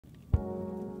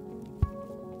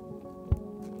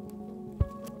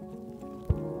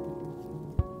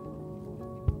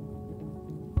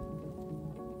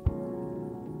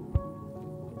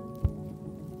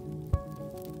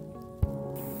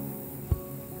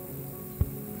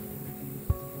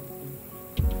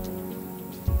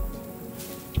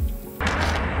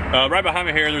Right behind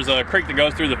me here, there's a creek that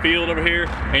goes through the field over here.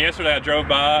 And yesterday I drove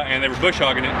by and they were bush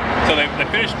hogging it. So they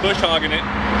finished bush hogging it.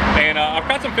 And I've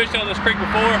caught some fish down this creek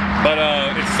before, but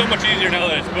it's so much easier now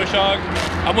that it's bush hogged.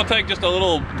 I'm gonna take just a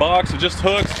little box of just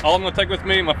hooks. All I'm gonna take with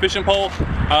me, my fishing pole.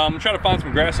 I'm gonna try to find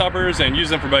some grasshoppers and use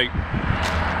them for bait.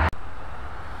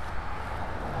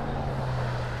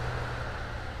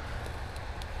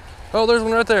 Oh, there's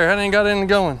one right there. I ain't got anything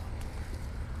going.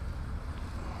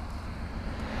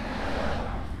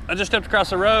 I just stepped across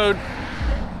the road.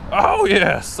 Oh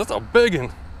yes, that's a big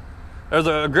one. There's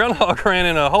a groundhog ran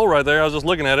in a hole right there. I was just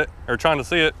looking at it, or trying to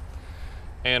see it.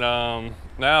 And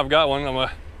now I've got one. I'm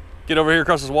gonna get over here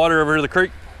across this water over here to the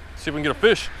creek, see if we can get a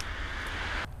fish.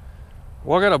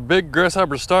 Well, I got a big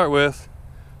grasshopper to start with,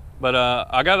 but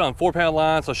I got it on 4-pound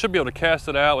line, so I should be able to cast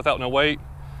it out without no weight.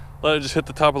 Let it just hit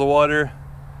the top of the water.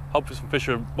 Hopefully some fish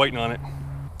are waiting on it.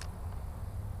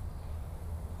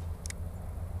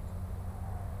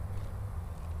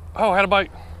 Oh, I had a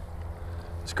bite.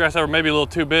 This grasshopper may be a little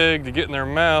too big to get in their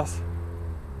mouth.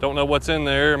 Don't know what's in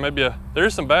there. Maybe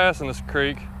there's some bass in this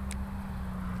creek.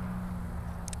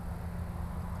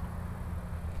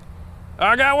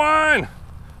 I got one!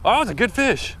 Oh, it's a good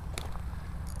fish.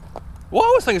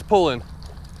 Whoa, this thing's pulling.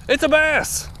 It's a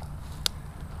bass.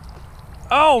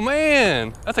 Oh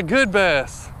man, that's a good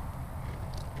bass.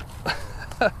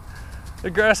 The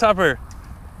grasshopper,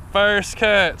 first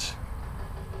catch.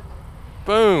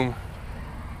 Boom.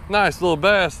 Nice little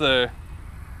bass there.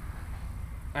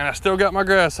 And I still got my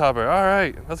grasshopper. All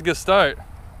right, that's a good start.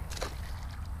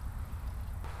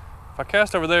 If I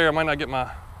cast over there, I might not get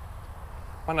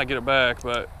it back,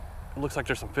 but it looks like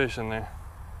there's some fish in there.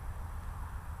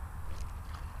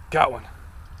 Got one.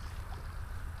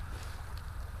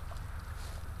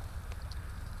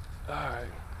 All right.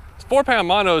 This 4-pound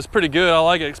mono is pretty good. I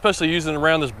like it, especially using it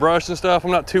around this brush and stuff.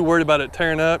 I'm not too worried about it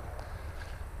tearing up.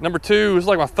 Number 2 is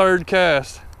like my 3rd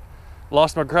cast.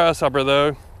 Lost my grasshopper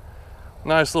though.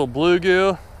 Nice little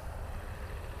bluegill.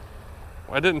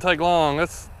 Well, it didn't take long.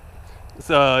 It's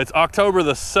October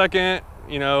the 2nd.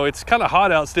 You know, it's kind of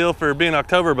hot out still for being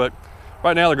October, but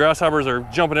right now the grasshoppers are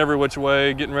jumping every which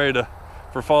way, getting ready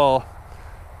for fall.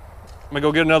 I'm gonna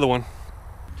go get another one.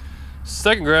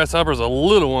 Second grasshopper is a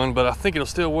little one, but I think it'll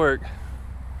still work.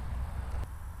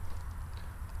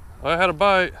 I had a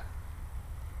bite.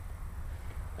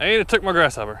 And it took my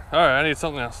grasshopper. All right, I need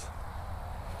something else.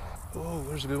 Oh,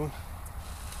 there's a good one.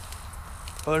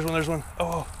 Oh, there's one.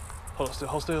 Oh, hold still,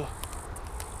 hold still.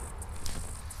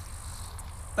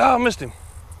 Oh, I missed him.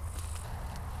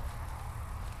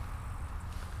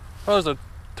 Oh, there's a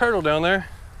turtle down there.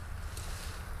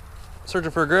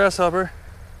 Searching for a grasshopper.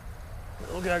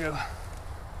 Little guy go.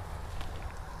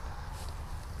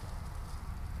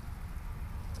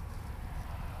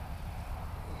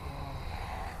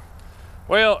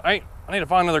 Well, I need to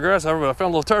find another grasshopper, but I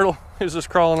found a little turtle. He was just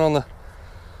crawling on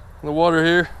the water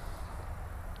here.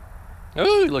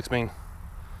 Oh, he looks mean.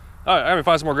 All right, I gotta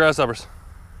find some more grasshoppers.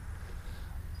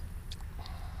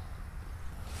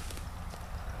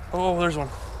 Oh, there's one.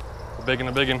 A big one,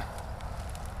 a big one.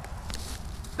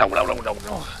 No.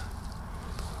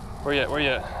 Where you at? Where you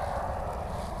at?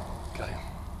 Got him.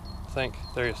 I think.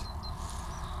 There he is.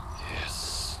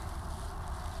 Yes.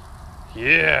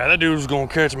 Yeah, that dude's gonna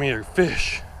catch me a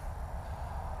fish.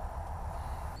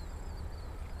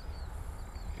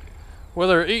 Well,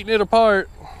 they're eating it apart,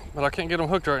 but I can't get them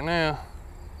hooked right now.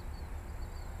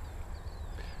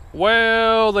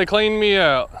 Well, they cleaned me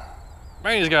out.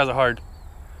 Man, these guys are hard.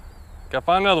 Gotta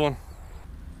find another one.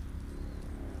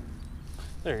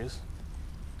 There he is.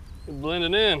 He's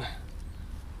blending in.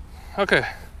 Okay,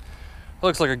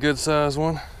 looks like a good size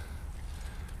one.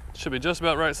 Should be just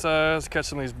about right size. Catch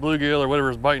some of these bluegill or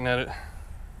whatever's biting at it.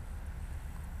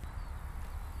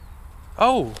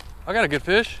 Oh, I got a good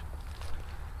fish.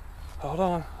 Hold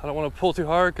on, I don't want to pull too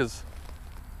hard because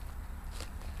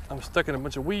I'm stuck in a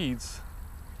bunch of weeds.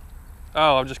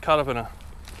 Oh, I'm just caught up in a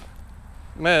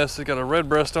mess. It's got a red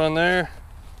breast on there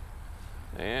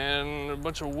and a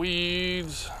bunch of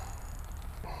weeds.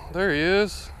 There he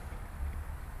is.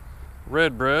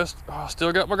 Red breast. Oh,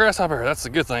 still got my grasshopper. That's a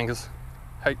good thing because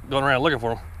I hate going around looking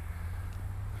for them.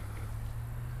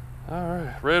 All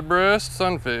right, red breast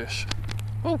sunfish.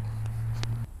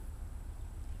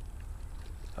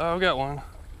 Oh, I got one.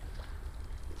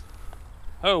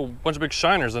 Oh, bunch of big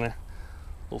shiners in there.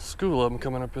 Little school of them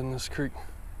coming up in this creek.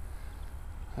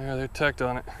 There, they're tacked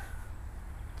on it.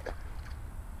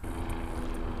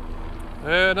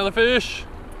 Yeah, another fish.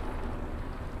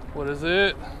 What is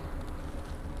it?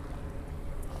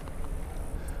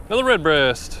 Another red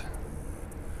breast.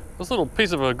 This little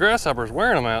piece of a grasshopper is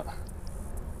wearing them out.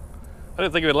 I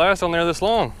didn't think it would last on there this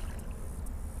long.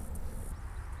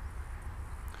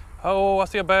 Oh, I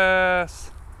see a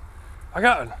bass. I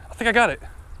got it. I think I got it.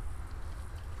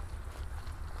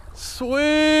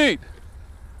 Sweet.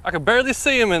 I could barely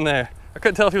see him in there. I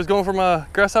couldn't tell if he was going for my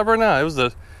grasshopper or not. It was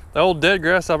the old dead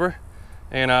grasshopper.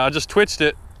 And I just twitched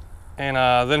it. And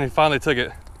then he finally took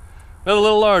it. Another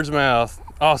little largemouth.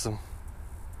 Awesome.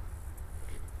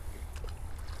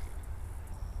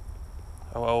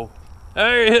 Oh,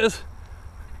 there he is.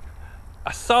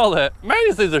 I saw that. Man,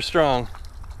 these things are strong.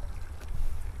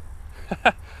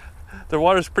 The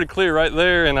water's pretty clear right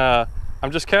there, and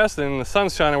I'm just casting, the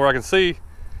sun's shining where I can see,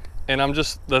 and I'm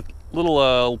just, the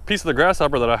little piece of the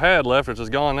grasshopper that I had left, which is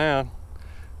gone now,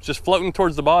 just floating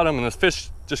towards the bottom, and this fish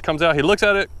just comes out. He looks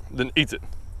at it, then eats it.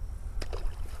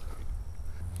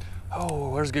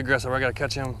 Oh, there's a good grasshopper. I gotta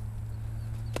catch him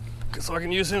so I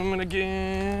can use him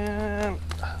again.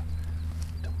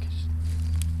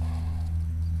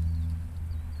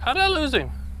 How did I lose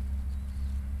him?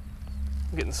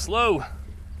 I'm getting slow.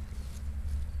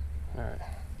 All right.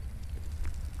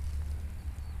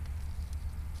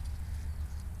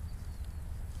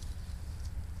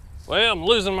 Well, I'm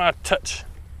losing my touch.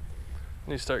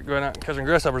 I need to start going out and catching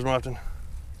grasshoppers more often.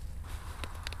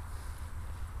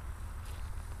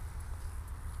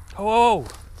 Oh,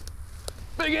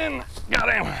 big one,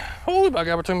 got him. Oh, I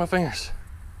got between my fingers.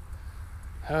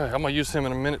 All right, I'm gonna use him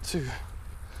in a minute too.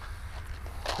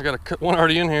 I got one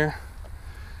already in here.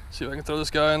 See if I can throw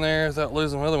this guy in there without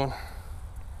losing the other one.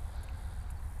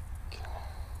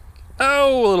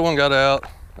 Oh, a little one got out.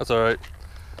 That's all right.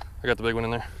 I got the big one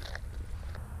in there.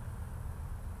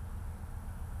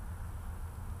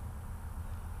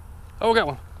 Oh, got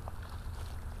one.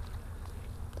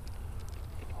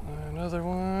 Another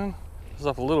one. This is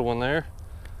off a little one there.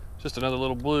 Just another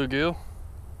little bluegill.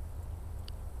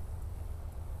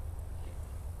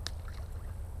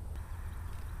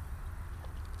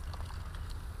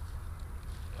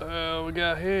 We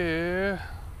got here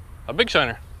a big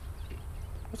shiner.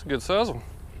 That's a good size one.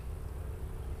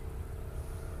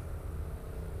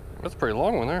 That's a pretty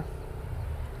long one there.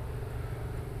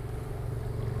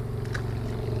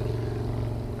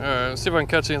 All right, let's see if I can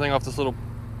catch anything off this little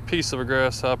piece of a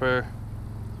grasshopper.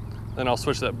 Then I'll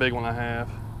switch that big one I have.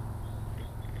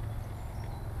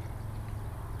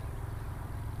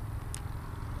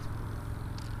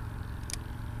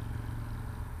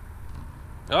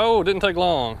 Oh, didn't take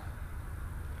long.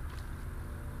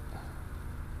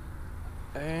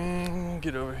 And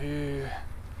get over here.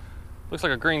 Looks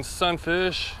like a green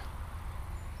sunfish.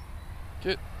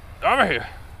 Get over here.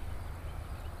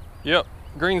 Yep,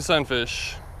 green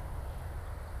sunfish.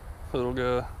 Little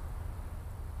guy.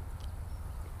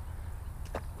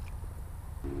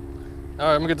 All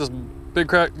right, I'm gonna get this big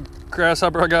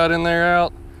grasshopper I got in there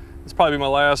out. It's probably my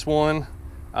last one.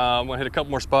 I'm gonna hit a couple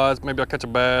more spots. Maybe I'll catch a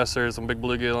bass or some big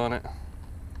bluegill on it.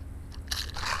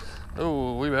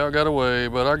 Oh, we about got away,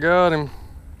 but I got him.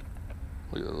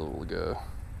 Look at that little guy.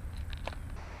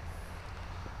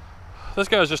 This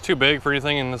guy's just too big for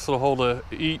anything in this little hole to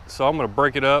eat, so I'm gonna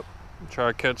break it up and try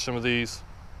to catch some of these.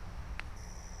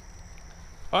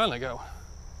 Finally go.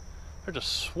 They're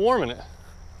just swarming it.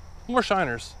 More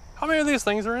shiners. How many of these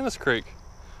things are in this creek?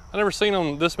 I've never seen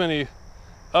them this many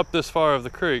up this far of the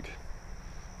creek.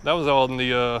 That was all in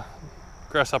the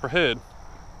grasshopper head.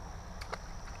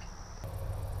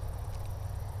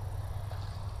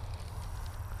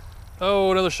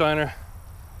 Oh, another shiner.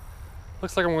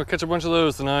 Looks like I'm gonna catch a bunch of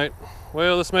those tonight.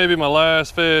 Well, this may be my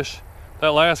last fish. That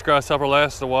last grasshopper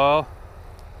lasted a while,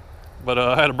 but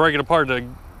I had to break it apart to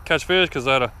catch fish because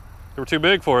they were too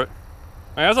big for it.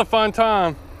 Man, that's a fun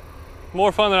time.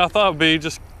 More fun than I thought it would be,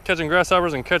 just catching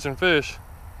grasshoppers and catching fish.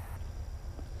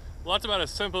 Well, that's about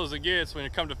as simple as it gets when you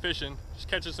come to fishing. Just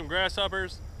catching some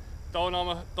grasshoppers, throwing them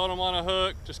on a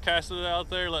hook, just casting it out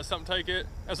there, let something take it.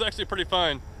 That's actually pretty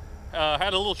fun.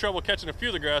 Had a little trouble catching a few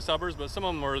of the grasshoppers, but some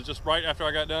of them were just right after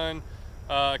I got done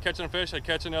catching a fish, I'd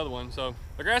catch another one. So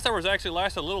the grasshoppers actually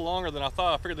lasted a little longer than I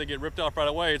thought. I figured they'd get ripped off right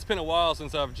away. It's been a while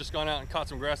since I've just gone out and caught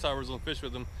some grasshoppers and fished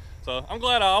with them. So I'm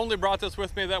glad I only brought this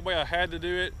with me. That way I had to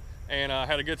do it, and I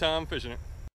had a good time fishing it.